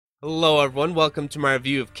Hello everyone, welcome to my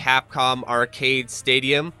review of Capcom Arcade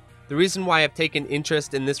Stadium. The reason why I've taken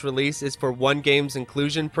interest in this release is for one game's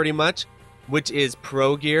inclusion pretty much, which is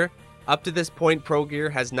Progear. Up to this point,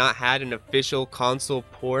 Progear has not had an official console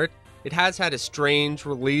port. It has had a strange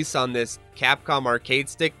release on this Capcom arcade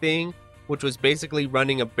stick thing, which was basically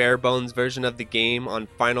running a bare bones version of the game on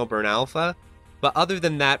Final Burn Alpha. But other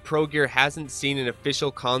than that, Progear hasn't seen an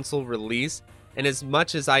official console release. And as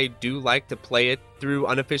much as I do like to play it through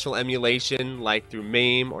unofficial emulation, like through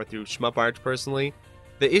MAME or through shmup personally,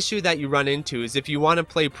 the issue that you run into is if you want to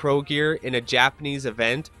play Progear in a Japanese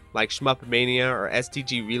event like Shmup Mania or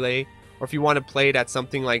STG Relay, or if you want to play it at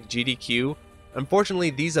something like GDQ,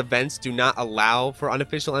 unfortunately these events do not allow for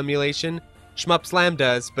unofficial emulation. Shmup Slam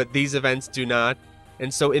does, but these events do not.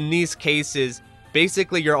 And so in these cases,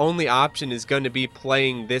 basically your only option is going to be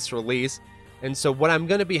playing this release. And so what I'm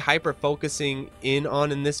going to be hyper focusing in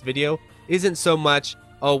on in this video isn't so much,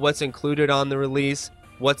 oh, what's included on the release,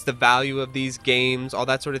 what's the value of these games, all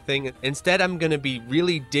that sort of thing. Instead, I'm going to be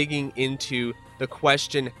really digging into the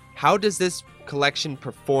question, how does this collection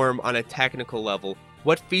perform on a technical level?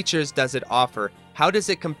 What features does it offer? How does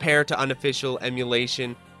it compare to unofficial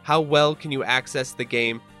emulation? How well can you access the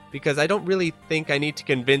game? Because I don't really think I need to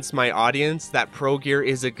convince my audience that Progear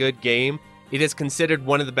is a good game. It is considered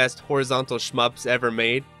one of the best horizontal shmups ever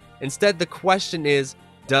made. Instead, the question is,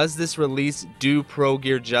 does this release do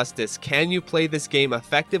Progear justice? Can you play this game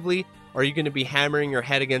effectively, or are you going to be hammering your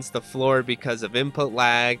head against the floor because of input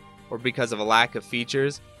lag or because of a lack of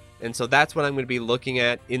features? And so that's what I'm going to be looking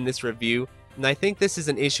at in this review. And I think this is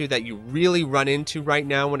an issue that you really run into right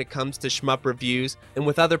now when it comes to shmup reviews and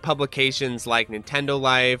with other publications like Nintendo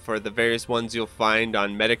Life or the various ones you'll find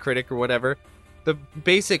on Metacritic or whatever. The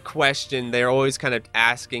basic question they're always kind of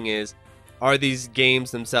asking is, are these games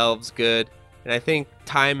themselves good? And I think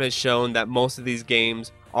time has shown that most of these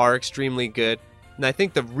games are extremely good. And I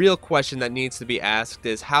think the real question that needs to be asked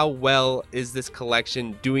is, how well is this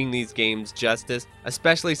collection doing these games justice?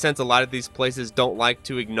 Especially since a lot of these places don't like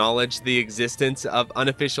to acknowledge the existence of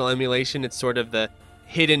unofficial emulation. It's sort of the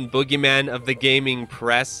hidden boogeyman of the gaming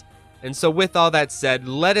press. And so with all that said,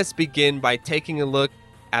 let us begin by taking a look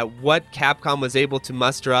at what Capcom was able to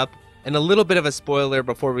muster up. And a little bit of a spoiler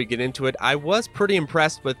before we get into it, I was pretty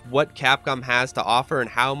impressed with what Capcom has to offer and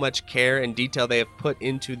how much care and detail they have put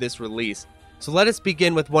into this release. So let us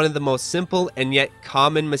begin with one of the most simple and yet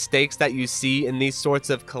common mistakes that you see in these sorts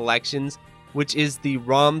of collections, which is the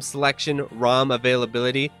ROM selection, ROM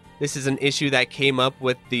availability. This is an issue that came up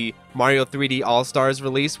with the Mario 3D All-Stars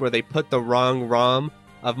release, where they put the wrong ROM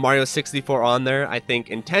of Mario 64 on there, I think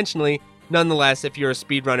intentionally. Nonetheless, if you're a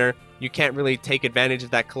speedrunner, you can't really take advantage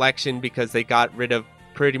of that collection because they got rid of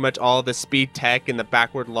pretty much all the speed tech and the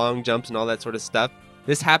backward long jumps and all that sort of stuff.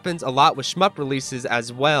 This happens a lot with shmup releases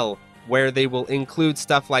as well, where they will include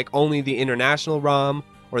stuff like only the international ROM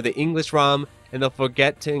or the English ROM, and they'll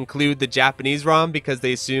forget to include the Japanese ROM because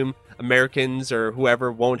they assume Americans or whoever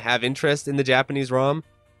won't have interest in the Japanese ROM.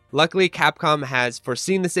 Luckily, Capcom has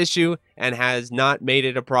foreseen this issue and has not made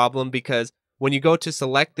it a problem, because when you go to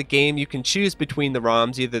select the game, you can choose between the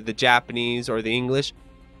ROMs, either the Japanese or the English.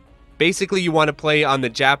 Basically, you want to play on the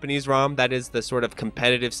Japanese ROM. That is the sort of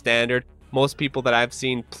competitive standard. Most people that I've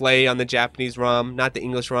seen play on the Japanese ROM, not the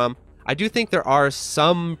English ROM. I do think there are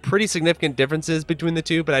some pretty significant differences between the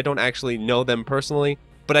two, but I don't actually know them personally.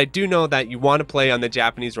 But I do know that you want to play on the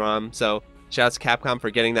Japanese ROM, so shouts to Capcom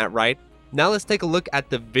for getting that right. Now let's take a look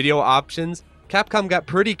at the video options. Capcom got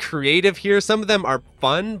pretty creative here. Some of them are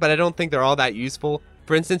fun, but I don't think they're all that useful.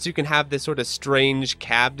 For instance, you can have this sort of strange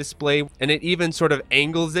cab display, and it even sort of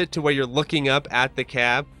angles it to where you're looking up at the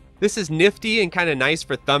cab. This is nifty and kind of nice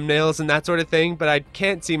for thumbnails and that sort of thing, but I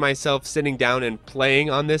can't see myself sitting down and playing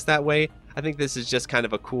on this that way. I think this is just kind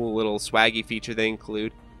of a cool little swaggy feature they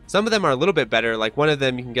include. Some of them are a little bit better, like one of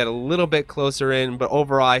them you can get a little bit closer in, but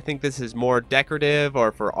overall I think this is more decorative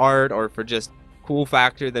or for art or for just cool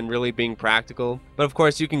factor than really being practical. But of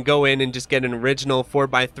course you can go in and just get an original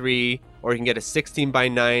 4x3, or you can get a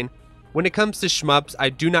 16:9. When it comes to shmups, I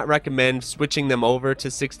do not recommend switching them over to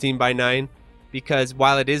 16:9, because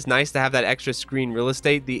while it is nice to have that extra screen real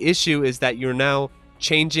estate, the issue is that you're now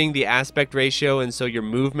changing the aspect ratio, and so your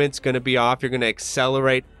movement's going to be off. You're going to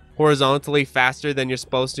accelerate horizontally faster than you're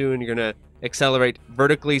supposed to, and you're going to accelerate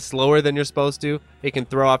vertically slower than you're supposed to. It can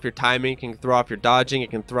throw off your timing, it can throw off your dodging, it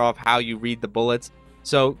can throw off how you read the bullets.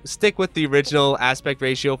 So stick with the original aspect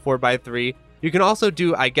ratio 4x3. You can also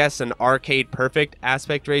do, I guess, an arcade perfect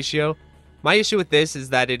aspect ratio. My issue with this is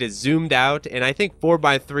that it is zoomed out, and I think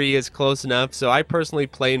 4x3 is close enough, so I personally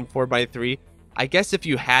play in 4x3. I guess if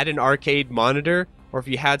you had an arcade monitor, or if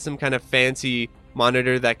you had some kind of fancy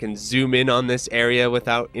monitor that can zoom in on this area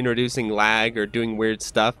without introducing lag or doing weird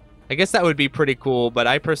stuff. I guess that would be pretty cool, but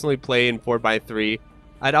I personally play in 4x3.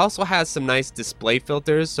 It also has some nice display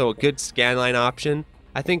filters, so a good scanline option.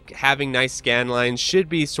 I think having nice scanlines should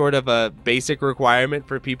be sort of a basic requirement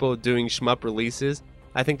for people doing shmup releases.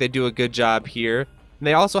 I think they do a good job here. And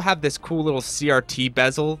they also have this cool little CRT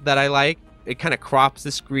bezel that I like. It kind of crops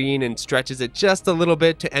the screen and stretches it just a little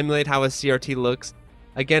bit to emulate how a CRT looks.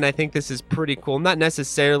 Again, I think this is pretty cool. Not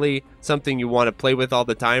necessarily something you want to play with all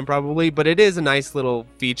the time probably, but it is a nice little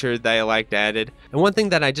feature that I liked added. And one thing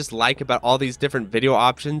that I just like about all these different video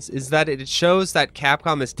options is that it shows that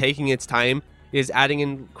Capcom is taking its time, is adding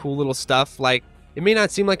in cool little stuff. Like, it may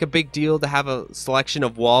not seem like a big deal to have a selection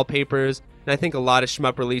of wallpapers, and I think a lot of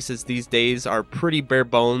shmup releases these days are pretty bare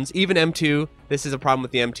bones. Even M2, this is a problem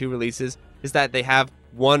with the M2 releases, is that they have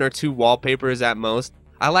 1 or 2 wallpapers at most.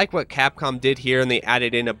 I like what Capcom did here, and they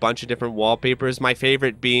added in a bunch of different wallpapers. My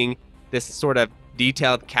favorite being this sort of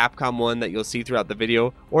detailed Capcom one that you'll see throughout the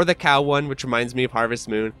video, or the cow one, which reminds me of Harvest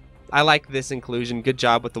Moon. I like this inclusion. Good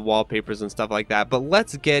job with the wallpapers and stuff like that. But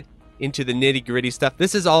let's get into the nitty-gritty stuff.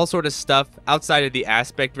 This is all sort of stuff outside of the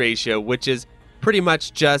aspect ratio, which is pretty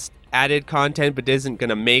much just added content but isn't going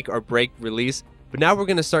to make or break release. But now we're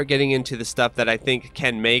going to start getting into the stuff that I think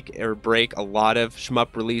can make or break a lot of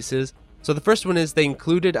shmup releases. So the first one is they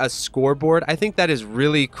included a scoreboard. I think that is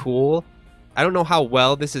really cool. I don't know how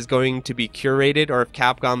well this is going to be curated or if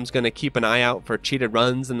Capcom's going to keep an eye out for cheated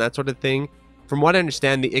runs and that sort of thing. From what I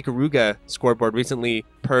understand, the Ikaruga scoreboard recently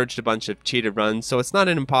purged a bunch of cheated runs, so it's not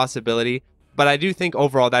an impossibility. But I do think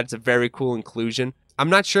overall that's a very cool inclusion. I'm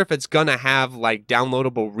not sure if it's going to have like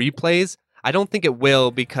downloadable replays. I don't think it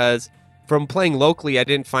will because from playing locally, I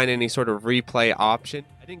didn't find any sort of replay option.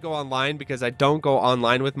 I didn't go online because I don't go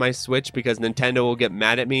online with my Switch because Nintendo will get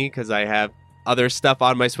mad at me because I have other stuff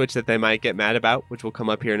on my Switch that they might get mad about, which will come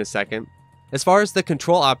up here in a second. As far as the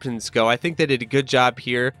control options go, I think they did a good job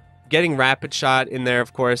here. Getting Rapid Shot in there,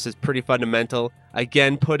 of course, is pretty fundamental.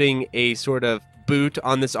 Again, putting a sort of boot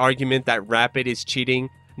on this argument that Rapid is cheating.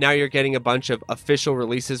 Now you're getting a bunch of official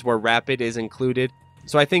releases where Rapid is included.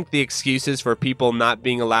 So I think the excuses for people not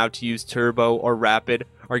being allowed to use Turbo or Rapid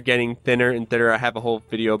are getting thinner and thinner. I have a whole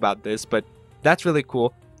video about this, but that's really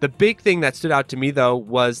cool. The big thing that stood out to me, though,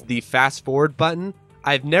 was the fast forward button.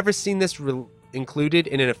 I've never seen this included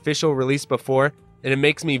in an official release before, and it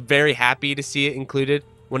makes me very happy to see it included.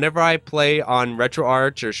 Whenever I play on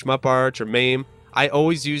RetroArch or ShmupArch or MAME, I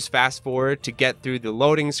always use fast forward to get through the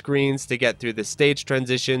loading screens, to get through the stage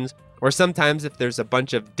transitions, or sometimes if there's a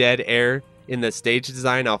bunch of dead air in the stage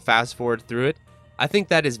design, I'll fast forward through it. I think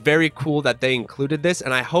that is very cool that they included this,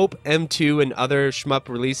 and I hope M2 and other shmup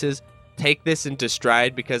releases take this into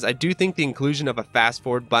stride because I do think the inclusion of a fast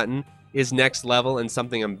forward button is next level and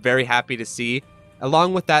something I'm very happy to see.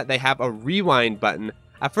 Along with that, they have a rewind button.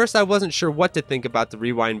 At first, I wasn't sure what to think about the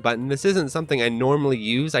rewind button. This isn't something I normally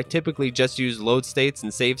use. I typically just use load states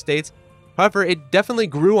and save states. However, it definitely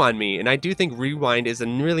grew on me, and I do think rewind is a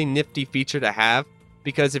really nifty feature to have.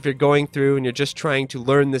 Because if you're going through and you're just trying to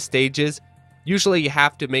learn the stages, usually you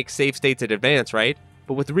have to make save states in advance, right?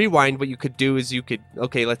 But with rewind, what you could do is you could,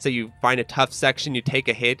 okay, let's say you find a tough section, you take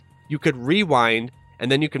a hit, you could rewind,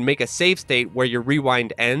 and then you can make a save state where your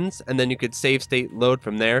rewind ends, and then you could save state load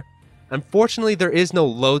from there. Unfortunately, there is no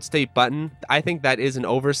load state button. I think that is an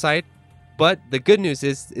oversight. But the good news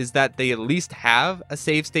is that they at least have a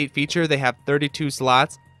save state feature. They have 32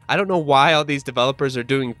 slots. I don't know why all these developers are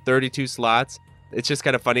doing 32 slots. It's just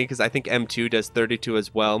kind of funny because I think M2 does 32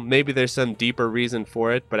 as well. Maybe there's some deeper reason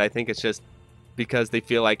for it, but I think it's just because they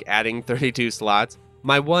feel like adding 32 slots.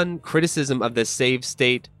 My one criticism of the save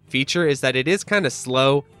state feature is that it is kind of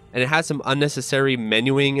slow and it has some unnecessary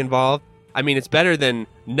menuing involved. I mean, it's better than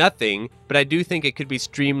nothing, but I do think it could be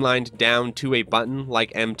streamlined down to a button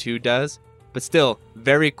like M2 does. But still,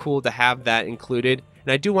 very cool to have that included.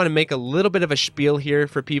 And I do want to make a little bit of a spiel here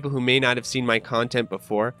for people who may not have seen my content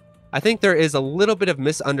before. I think there is a little bit of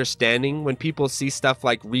misunderstanding when people see stuff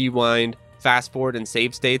like rewind, fast forward, and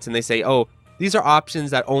save states, and they say, oh, these are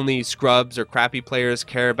options that only scrubs or crappy players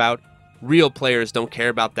care about. Real players don't care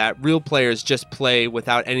about that. Real players just play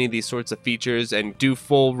without any of these sorts of features and do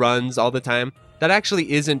full runs all the time. That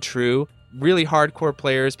actually isn't true. Really hardcore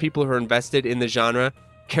players, people who are invested in the genre,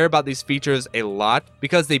 care about these features a lot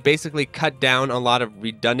because they basically cut down a lot of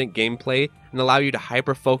redundant gameplay and allow you to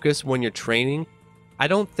hyper-focus when you're training. I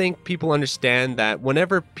don't think people understand that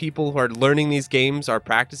whenever people who are learning these games are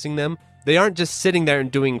practicing them, they aren't just sitting there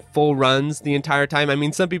and doing full runs the entire time. I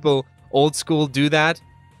mean, some people old school do that,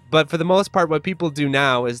 but for the most part, what people do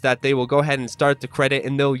now is that they will go ahead and start the credit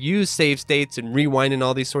and they'll use save states and rewind and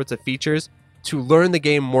all these sorts of features to learn the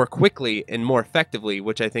game more quickly and more effectively,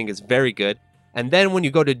 which I think is very good. And then when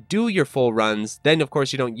you go to do your full runs, then of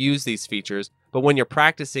course you don't use these features. But when you're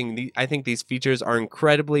practicing, I think these features are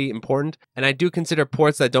incredibly important. And I do consider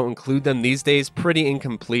ports that don't include them these days pretty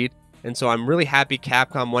incomplete. And so I'm really happy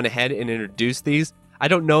Capcom went ahead and introduced these. I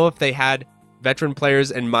don't know if they had veteran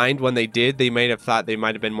players in mind when they did. They might have thought they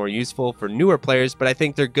might have been more useful for newer players, but I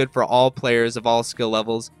think they're good for all players of all skill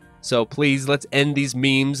levels. So please, let's end these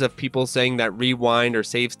memes of people saying that rewind or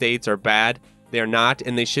save states are bad. They are not,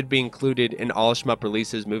 and they should be included in all shmup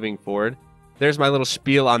releases moving forward. There's my little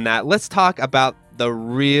spiel on that. Let's talk about the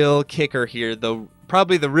real kicker here,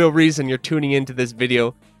 probably the real reason you're tuning into this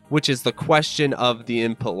video, which is the question of the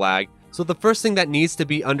input lag. So the first thing that needs to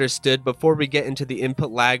be understood before we get into the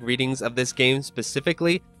input lag readings of this game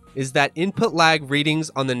specifically is that input lag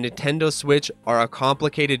readings on the Nintendo Switch are a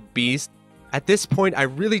complicated beast. At this point, I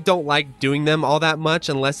really don't like doing them all that much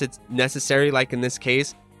unless it's necessary, like in this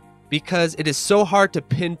case, because it is so hard to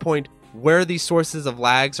pinpoint where these sources of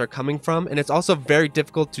lags are coming from, and it's also very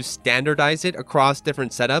difficult to standardize it across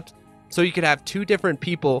different setups. So you could have two different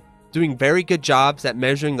people doing very good jobs at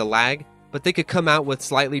measuring the lag, but they could come out with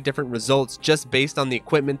slightly different results just based on the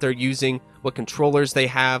equipment they're using, what controllers they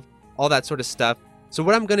have, all that sort of stuff. So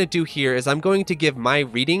what I'm going to do here is I'm going to give my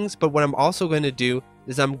readings, but what I'm also going to do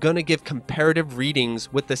is I'm going to give comparative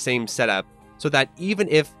readings with the same setup, so that even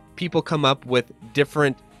if people come up with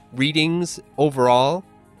different readings overall,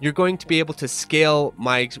 you're going to be able to scale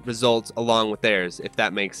my results along with theirs, if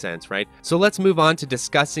that makes sense, right? So let's move on to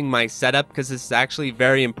discussing my setup, because this is actually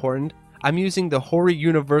very important. I'm using the Hori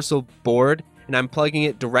Universal board, and I'm plugging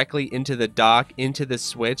it directly into the dock, into the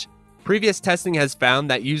Switch. Previous testing has found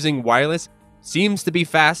that using wireless seems to be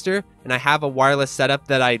faster, and I have a wireless setup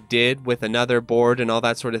that I did with another board and all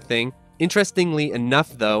that sort of thing. Interestingly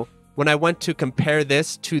enough though, when I went to compare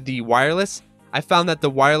this to the wireless, I found that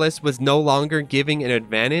the wireless was no longer giving an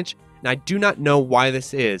advantage, and I do not know why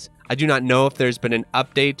this is. I do not know if there's been an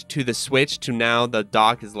update to the Switch to now the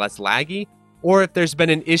dock is less laggy, or if there's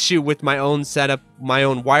been an issue with my own setup, my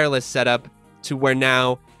own wireless setup, to where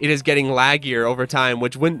now it is getting laggier over time,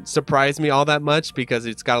 which wouldn't surprise me all that much because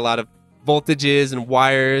it's got a lot of voltages and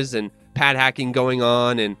wires and pad hacking going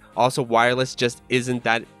on, and also wireless just isn't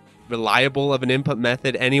that reliable of an input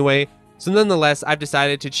method anyway. So nonetheless, I've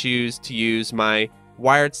decided to choose to use my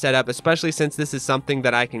wired setup, especially since this is something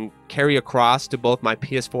that I can carry across to both my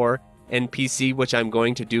PS4 and PC, which I'm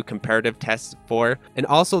going to do comparative tests for. And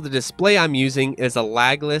also the display I'm using is a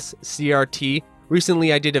lagless CRT.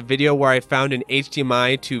 Recently I did a video where I found an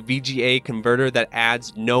HDMI to VGA converter that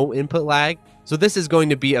adds no input lag. So this is going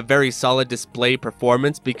to be a very solid display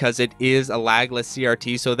performance because it is a lagless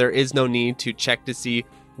CRT, so there is no need to check to see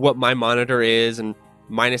what my monitor is and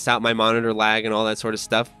minus out my monitor lag and all that sort of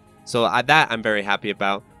stuff. So that I'm very happy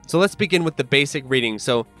about. So let's begin with the basic reading.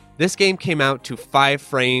 So this game came out to 5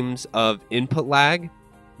 frames of input lag,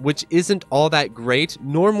 which isn't all that great.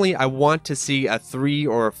 Normally I want to see a 3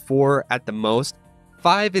 or a 4 at the most.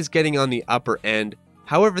 5 is getting on the upper end.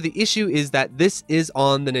 However, the issue is that this is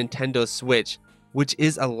on the Nintendo Switch, which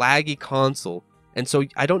is a laggy console. And so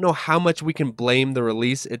I don't know how much we can blame the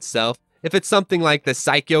release itself. If it's something like the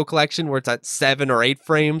Psikyo collection where it's at 7 or 8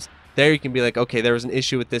 frames, there you can be like, okay, there was an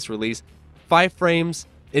issue with this release. 5 frames,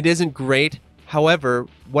 it isn't great. However,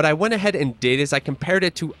 what I went ahead and did is I compared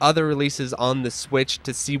it to other releases on the Switch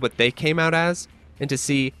to see what they came out as, and to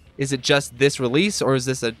see, is it just this release or is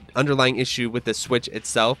this an underlying issue with the Switch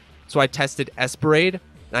itself? So I tested Esperade,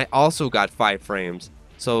 and I also got 5 frames.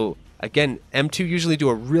 So again, M2 usually do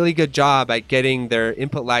a really good job at getting their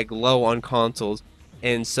input lag low on consoles.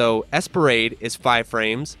 And so Esperade is 5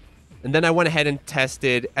 frames. And then I went ahead and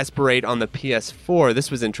tested Esperade on the PS4. This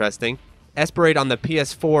was interesting. Esperade on the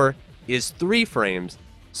PS4 is 3 frames.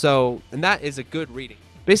 So, and that is a good reading.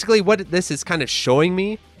 Basically what this is kind of showing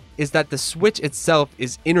me is that the Switch itself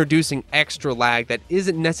is introducing extra lag that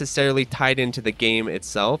isn't necessarily tied into the game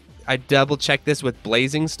itself. I double checked this with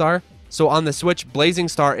Blazing Star. So on the Switch, Blazing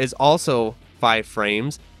Star is also 5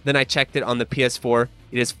 frames. Then I checked it on the PS4.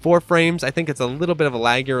 It is 4 frames. I think it's a little bit of a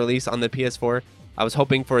laggier release on the PS4. I was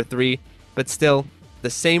hoping for a 3, but still, the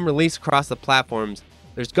same release across the platforms.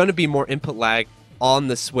 There's going to be more input lag on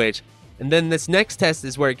the Switch. And then this next test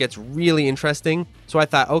is where it gets really interesting. So I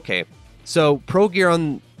thought, okay, so Progear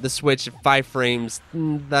on the Switch, 5 frames,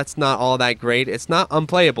 that's not all that great. It's not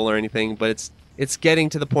unplayable or anything, but it's getting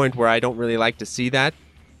to the point where I don't really like to see that.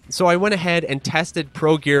 So I went ahead and tested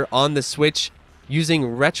Progear on the Switch using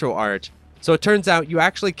RetroArch. So it turns out you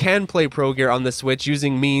actually can play Progear on the Switch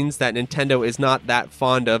using means that Nintendo is not that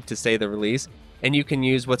fond of, to say the least. And you can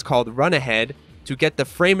use what's called run ahead, to get the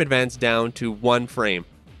frame advance down to 1 frame,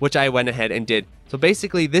 which I went ahead and did. So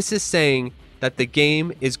basically, this is saying that the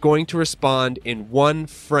game is going to respond in 1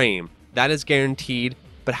 frame. That is guaranteed.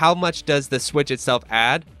 But how much does the Switch itself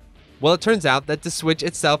add? Well, it turns out that the Switch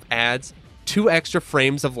itself adds 2 extra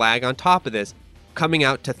frames of lag on top of this, coming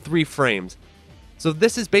out to 3 frames. So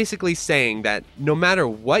this is basically saying that no matter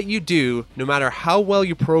what you do, no matter how well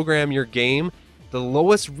you program your game, the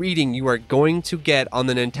lowest reading you are going to get on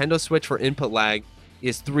the Nintendo Switch for input lag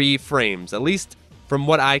is 3 frames, at least from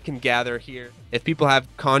what I can gather here. If people have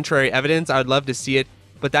contrary evidence, I would love to see it,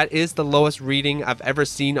 but that is the lowest reading I've ever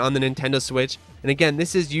seen on the Nintendo Switch. And again,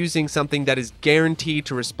 this is using something that is guaranteed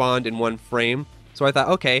to respond in 1 frame. So I thought,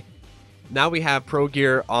 okay, now we have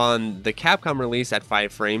Progear on the Capcom release at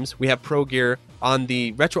 5 frames. We have Progear on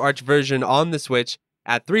the RetroArch version on the Switch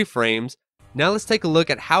at 3 frames. Now let's take a look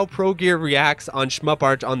at how Progear reacts on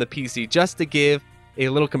shmup on the PC, just to give a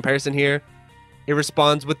little comparison here. It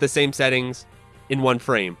responds with the same settings in 1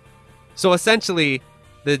 frame. So essentially,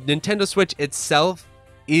 the Nintendo Switch itself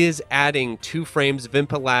is adding 2 frames of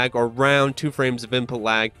input lag, or around 2 frames of input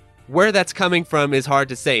lag. Where that's coming from is hard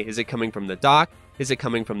to say. Is it coming from the dock? Is it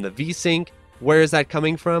coming from the VSync? Where is that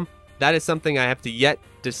coming from? That is something I have to yet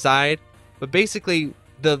decide. But basically,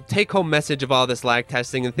 the take-home message of all this lag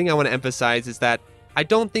testing, and the thing I want to emphasize is that I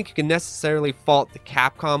don't think you can necessarily fault the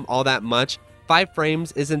Capcom all that much. 5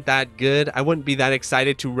 frames isn't that good. I wouldn't be that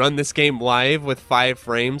excited to run this game live with 5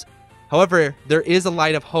 frames. However, there is a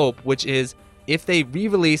light of hope, which is if they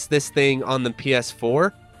re-release this thing on the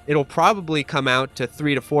PS4, it'll probably come out to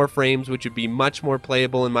 3 to 4 frames, which would be much more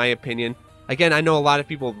playable in my opinion. Again, I know a lot of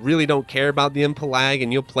people really don't care about the input lag,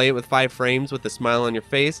 and you'll play it with 5 frames with a smile on your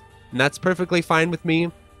face, and that's perfectly fine with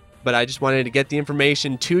me. But I just wanted to get the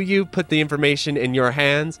information to you, put the information in your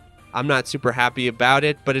hands. I'm not super happy about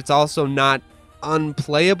it, but it's also not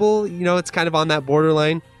unplayable. You know, it's kind of on that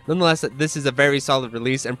borderline. Nonetheless, this is a very solid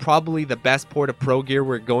release, and probably the best port of Progear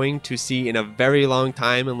we're going to see in a very long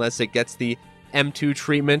time, unless it gets the M2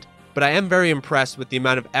 treatment. But I am very impressed with the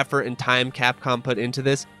amount of effort and time Capcom put into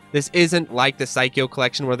this. This isn't like the Psikyo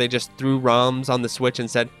collection where they just threw ROMs on the Switch and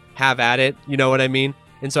said, have at it, you know what I mean?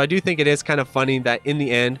 And so I do think it is kind of funny that in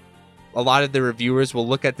the end, a lot of the reviewers will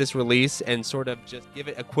look at this release and sort of just give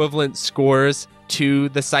it equivalent scores to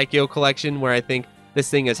the Psikyo collection, where I think this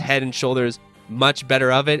thing is head and shoulders much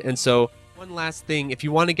better of it. And so one last thing, if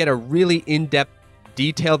you want to get a really in-depth,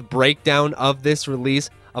 detailed breakdown of this release,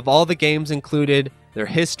 of all the games included, their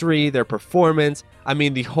history, their performance, I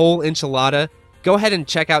mean the whole enchilada, go ahead and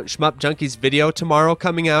check out Shmup Junkie's video tomorrow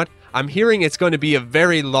coming out. I'm hearing it's going to be a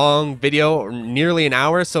very long video, or nearly an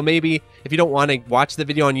hour, so maybe if you don't want to watch the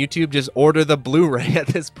video on YouTube, just order the Blu-ray at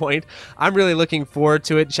this point. I'm really looking forward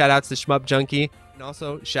to it. Shoutouts to Shmup Junkie, and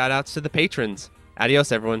also shoutouts to the patrons.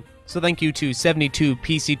 Adios, everyone. So thank you to 72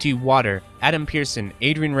 PCT Water, Adam Pearson,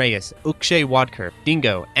 Adrian Reyes, Ukshay Wadker,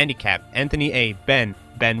 Dingo, Andy Cap, Anthony A, Ben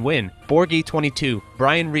Wynn, Borgie22,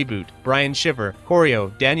 Brian Reboot, Brian Shiver, Corio,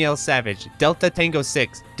 Danielle Savage, Delta Tango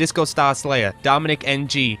 6, Disco Star Slayer, Dominic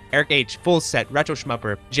NG, Eric H, Full Set, Retro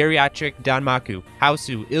Schmupper, Geriatric Danmaku,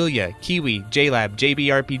 Hausu, Ilya, Kiwi, JLab,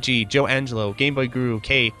 JBRPG, Joe Angelo, Gameboy Guru,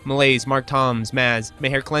 K, Malaise, Mark Toms, Maz,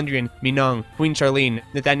 Meher Clendrian, Minung, Queen Charlene,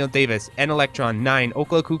 Nathaniel Davis, N Electron, 9,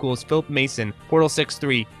 Okla Kugels, Philip Mason, Portal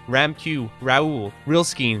 63, Ram Q, Raul, Real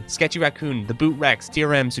Skeen, Sketchy Raccoon, The Boot Rex,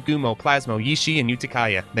 TRM, Sugumo, Plasmo, Yishi, and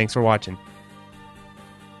Utakaya. Thanks for watching.